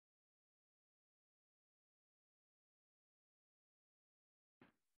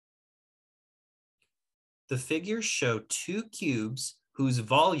The figures show two cubes whose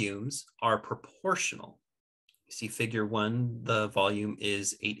volumes are proportional. You see figure 1, the volume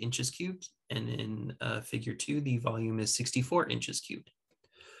is 8 inches cubed, and in figure 2, the volume is 64 inches cubed.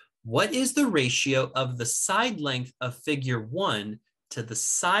 What is the ratio of the side length of figure 1 to the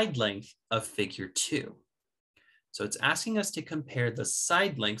side length of figure 2? So it's asking us to compare the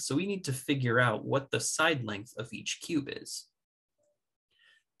side length, so we need to figure out what the side length of each cube is.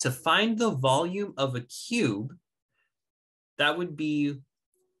 To find the volume of a cube, that would be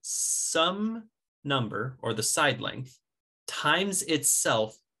some number, or the side length, times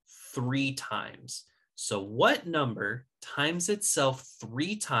itself 3 times. So what number times itself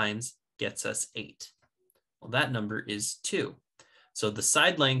 3 times gets us 8? Well, that number is 2. So the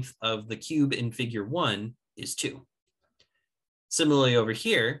side length of the cube in figure 1 is 2. Similarly over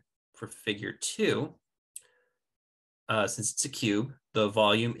here, for figure 2, since it's a cube, the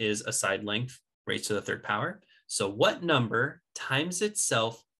volume is a side length raised to the 3rd power. So what number times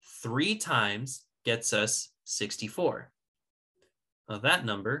itself 3 times gets us 64? Well, that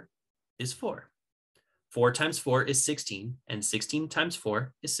number is 4. 4 times 4 is 16, and 16 times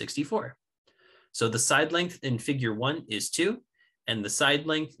 4 is 64. So the side length in figure 1 is 2, and the side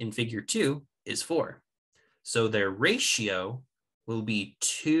length in figure 2 is 4. So their ratio will be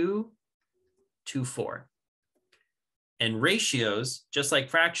 2 to 4. And ratios, just like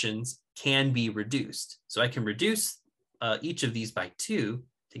fractions, can be reduced. So I can reduce each of these by 2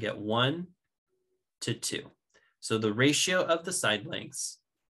 to get 1 to 2. So the ratio of the side lengths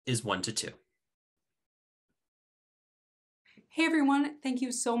is 1 to 2. Hey everyone, thank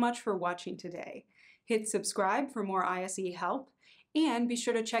you so much for watching today. Hit subscribe for more ISE help, and be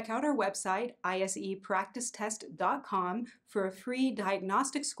sure to check out our website, isepracticetest.com, for a free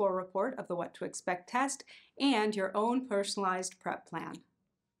diagnostic score report of the What to Expect test and your own personalized prep plan.